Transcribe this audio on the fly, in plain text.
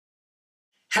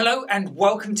Hello and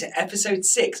welcome to episode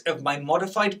 6 of my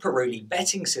modified Paroli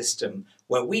betting system,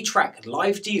 where we track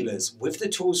live dealers with the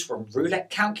tools from roulette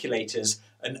calculators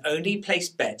and only place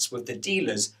bets with the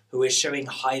dealers who are showing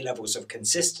high levels of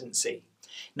consistency.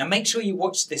 Now make sure you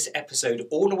watch this episode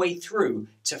all the way through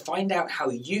to find out how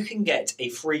you can get a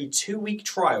free 2-week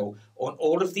trial on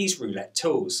all of these roulette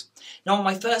tools. Now on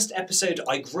my first episode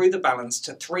I grew the balance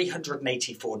to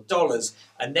 $384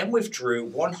 and then withdrew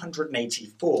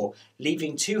 $184,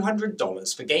 leaving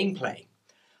 $200 for gameplay.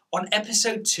 On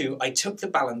episode 2 I took the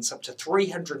balance up to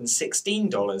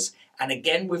 $316 and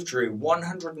again withdrew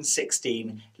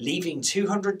 $116, leaving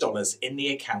 $200 in the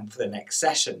account for the next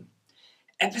session.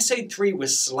 Episode 3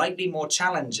 was slightly more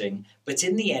challenging, but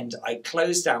in the end I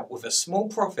closed out with a small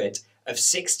profit of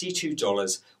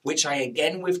 $62, which I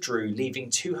again withdrew, leaving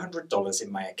 $200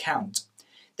 in my account.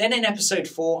 Then in episode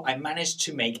 4 I managed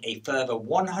to make a further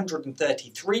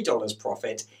 $133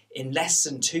 profit in less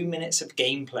than 2 minutes of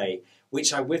gameplay,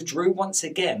 which I withdrew once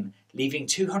again, leaving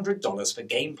 $200 for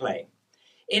gameplay.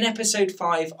 In episode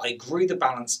 5 I grew the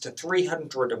balance to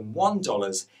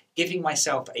 $301, giving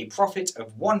myself a profit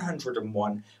of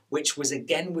 $101, which was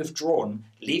again withdrawn,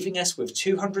 leaving us with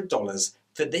 $200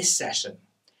 for this session.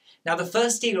 Now the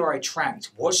first dealer I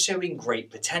tracked was showing great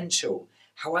potential.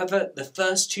 However, the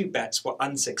first 2 bets were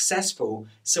unsuccessful,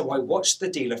 so I watched the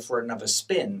dealer for another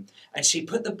spin, and she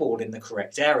put the ball in the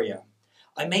correct area.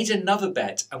 I made another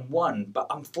bet and won, but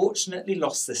unfortunately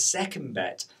lost the second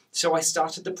bet, so I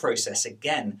started the process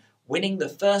again, winning the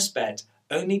first bet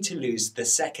only to lose the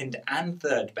second and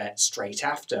third bet straight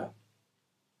after.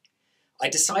 I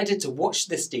decided to watch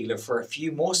this dealer for a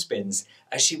few more spins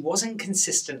as she wasn't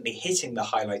consistently hitting the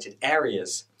highlighted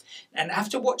areas. And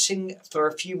after watching for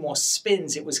a few more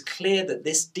spins, it was clear that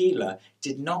this dealer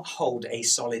did not hold a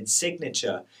solid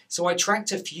signature, so I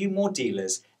tracked a few more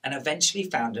dealers and eventually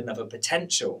found another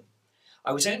potential.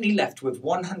 I was only left with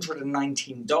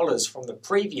 $119 from the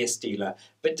previous dealer,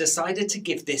 but decided to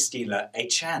give this dealer a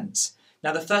chance.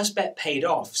 Now the first bet paid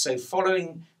off, so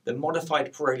following the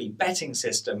modified Paroli betting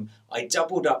system, I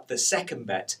doubled up the second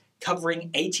bet,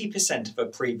 covering 80% of her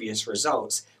previous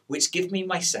results, which give me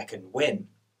my second win.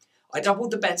 I doubled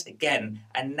the bet again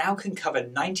and now can cover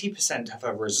 90% of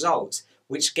her results,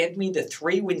 which gave me the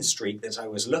 3-win streak that I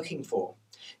was looking for.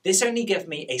 This only gave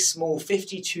me a small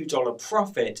 $52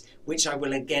 profit, which I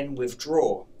will again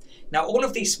withdraw. Now all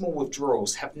of these small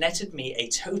withdrawals have netted me a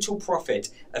total profit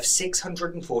of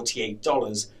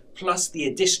 $648 plus the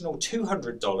additional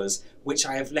 $200 which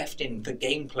I have left in for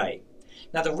gameplay.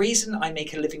 Now the reason I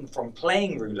make a living from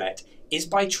playing roulette is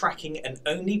by tracking and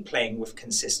only playing with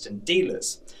consistent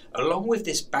dealers, along with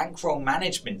this bankroll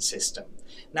management system.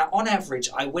 Now on average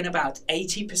I win about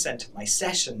 80% of my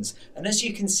sessions, and as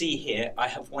you can see here I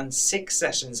have won 6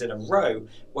 sessions in a row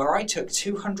where I took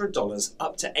 $200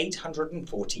 up to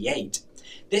 $848.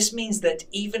 This means that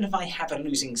even if I have a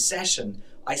losing session,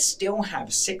 I still have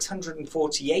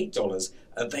 $648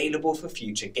 available for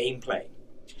future gameplay.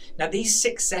 Now these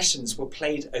 6 sessions were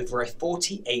played over a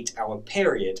 48-hour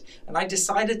period, and I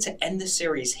decided to end the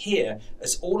series here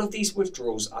as all of these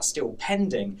withdrawals are still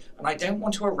pending and I don't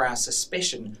want to arouse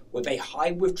suspicion with a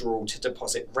high withdrawal to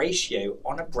deposit ratio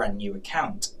on a brand new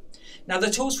account. Now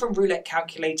the tools from roulette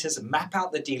calculators map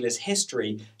out the dealer's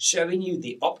history, showing you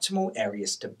the optimal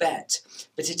areas to bet,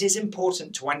 but it is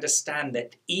important to understand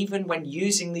that even when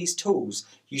using these tools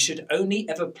you should only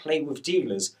ever play with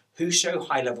dealers who show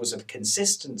high levels of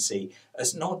consistency,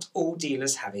 as not all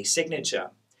dealers have a signature.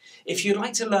 If you'd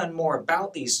like to learn more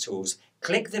about these tools,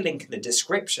 click the link in the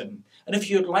description, and if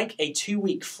you'd like a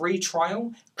 2-week free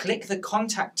trial, click the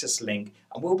contact us link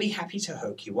and we'll be happy to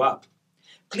hook you up.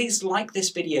 Please like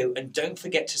this video and don't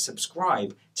forget to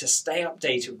subscribe to stay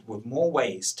updated with more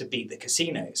ways to beat the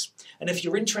casinos. And if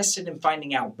you're interested in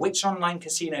finding out which online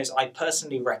casinos I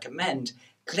personally recommend,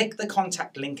 click the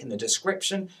contact link in the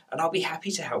description and I'll be happy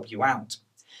to help you out.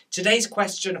 Today's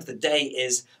question of the day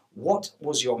is, what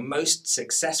was your most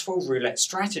successful roulette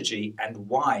strategy and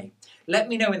why? Let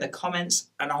me know in the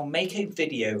comments and I'll make a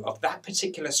video of that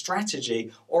particular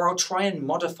strategy, or I'll try and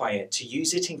modify it to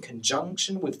use it in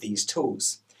conjunction with these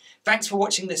tools. Thanks for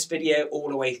watching this video all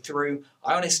the way through.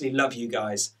 I honestly love you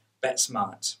guys. Bet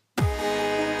smart.